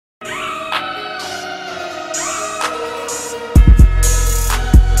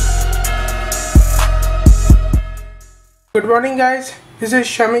Good morning guys, this is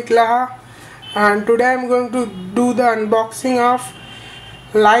Shameek Laha and today I am going to do the unboxing of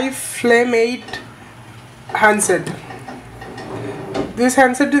LYF Flame 8 handset. This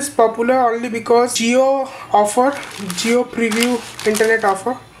handset is popular only because Geo preview internet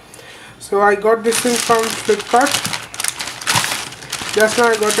offer. So I got this thing from Flipkart. Just now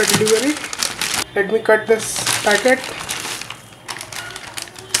I got a delivery. Let me cut this packet.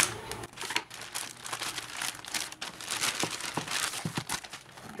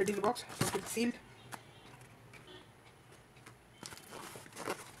 It is the box, it's sealed.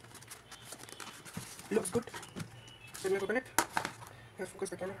 Looks good. Let me open it. Let's focus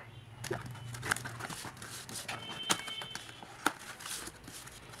the camera.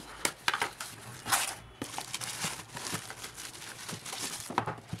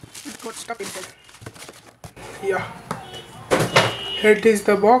 It got stuck inside. Yeah, it is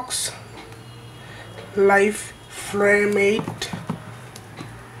the box. LYF Flame 8.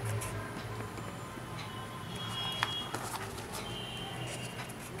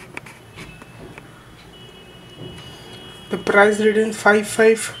 The price reading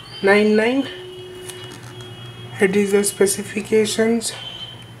 5599. It is the specifications.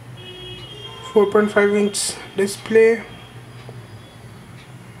 4.5-inch display.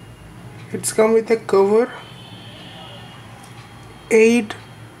 It's come with a cover. 8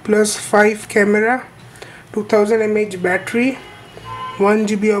 plus 5 camera. 2000 mAh battery. 1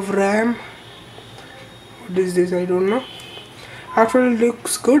 GB of RAM. What is this? I don't know. After it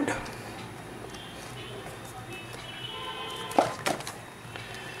looks good.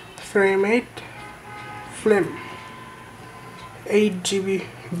 Frame 8 Flame 8 GB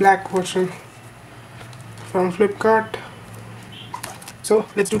black version from Flipkart. So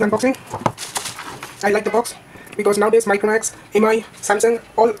let's do the unboxing. I like the box because nowadays Micromax, MI, Samsung,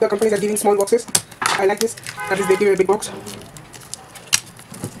 all the companies are giving small boxes. I like this, that is they give a big box.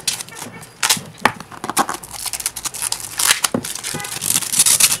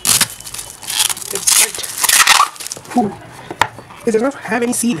 It's tight. Ooh. It does not have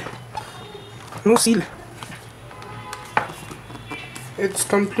any seal. No seal. It's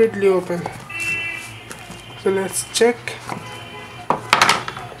completely open. So let's check.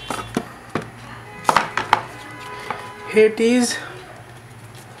 Here it is.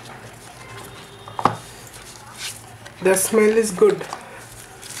 The smell is good.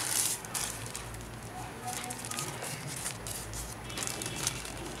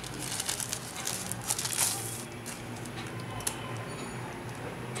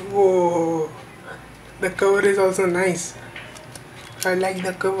 Whoa, the cover is also nice. I like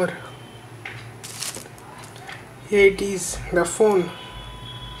the cover. Here it is, the phone.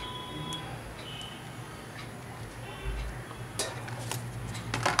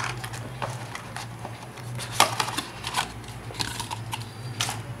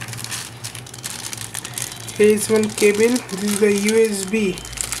 Here is one cable. This is the USB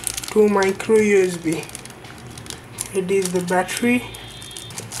to micro USB. It is the battery.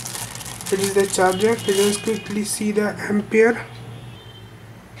 It is the charger. Let's just quickly see the ampere.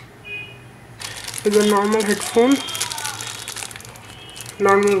 It's a normal headphone.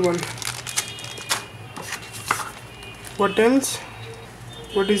 Normal one. What else?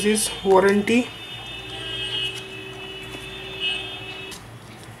 What is this? Warranty.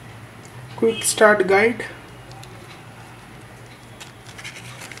 Quick start guide.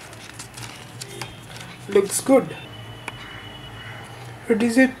 Looks good. It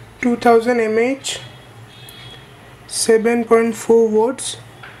is a 2000 mAh, 7.4 watts,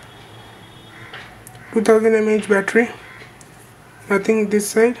 2000 mAh battery. Nothing this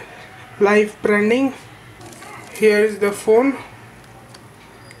side. LYF branding. Here is the phone.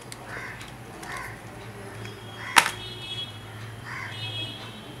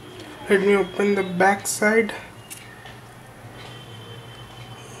 Let me open the back side.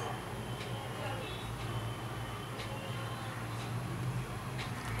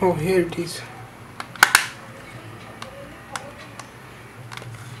 Oh, here it is.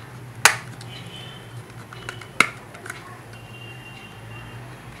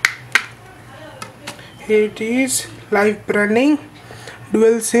 Here it is. LYF branding.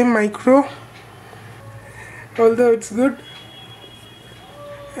 Dual SIM micro. Although it's good.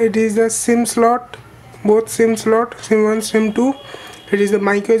 It is the SIM slot. Both SIM slot. SIM 1, SIM 2. It is the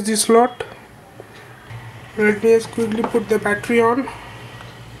micro SD slot. Let me just quickly put the battery on.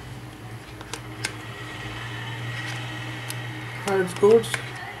 How it goes.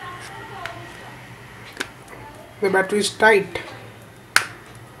 The battery is tight.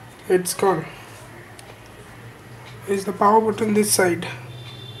 It's gone. Is the power button this side.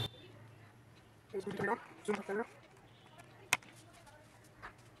 Let's put it on. Zoom the camera.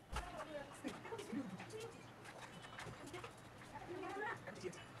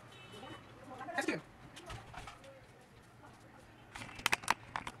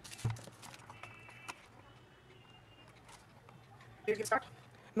 Here we start.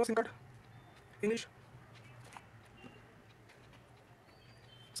 No SIM card. English.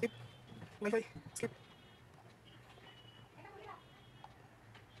 Skip. Wi-Fi. Skip.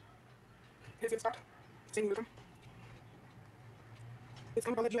 Here we start. Saying welcome. It's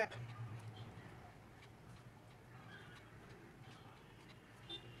on college app.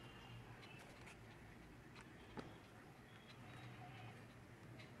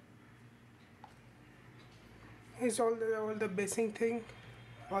 Here's all the basic thing,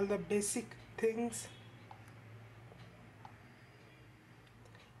 all the basic things.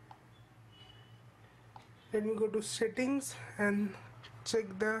 Let me go to settings and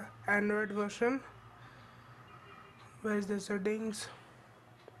check the Android version. Where is the settings?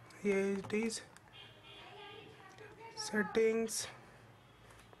 Here it is. Settings.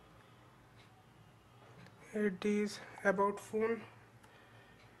 Here it is. About phone.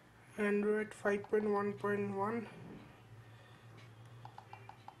 Android 5.1.1.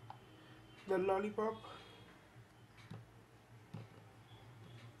 The lollipop.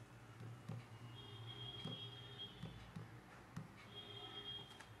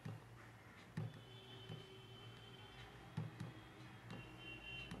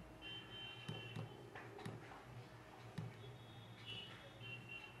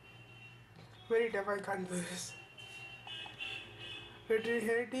 Very tough, I can't do this. Here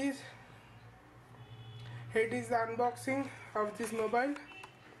it is. Here it is the unboxing of this mobile.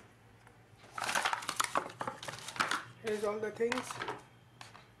 Here's all the things.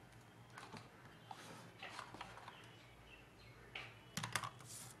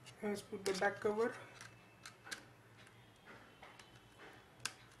 Let's put the back cover.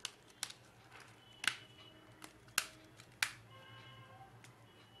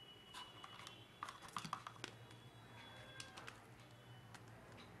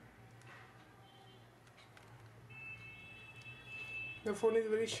 The phone is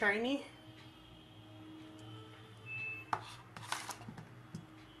very shiny.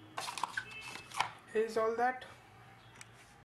 Here's all that.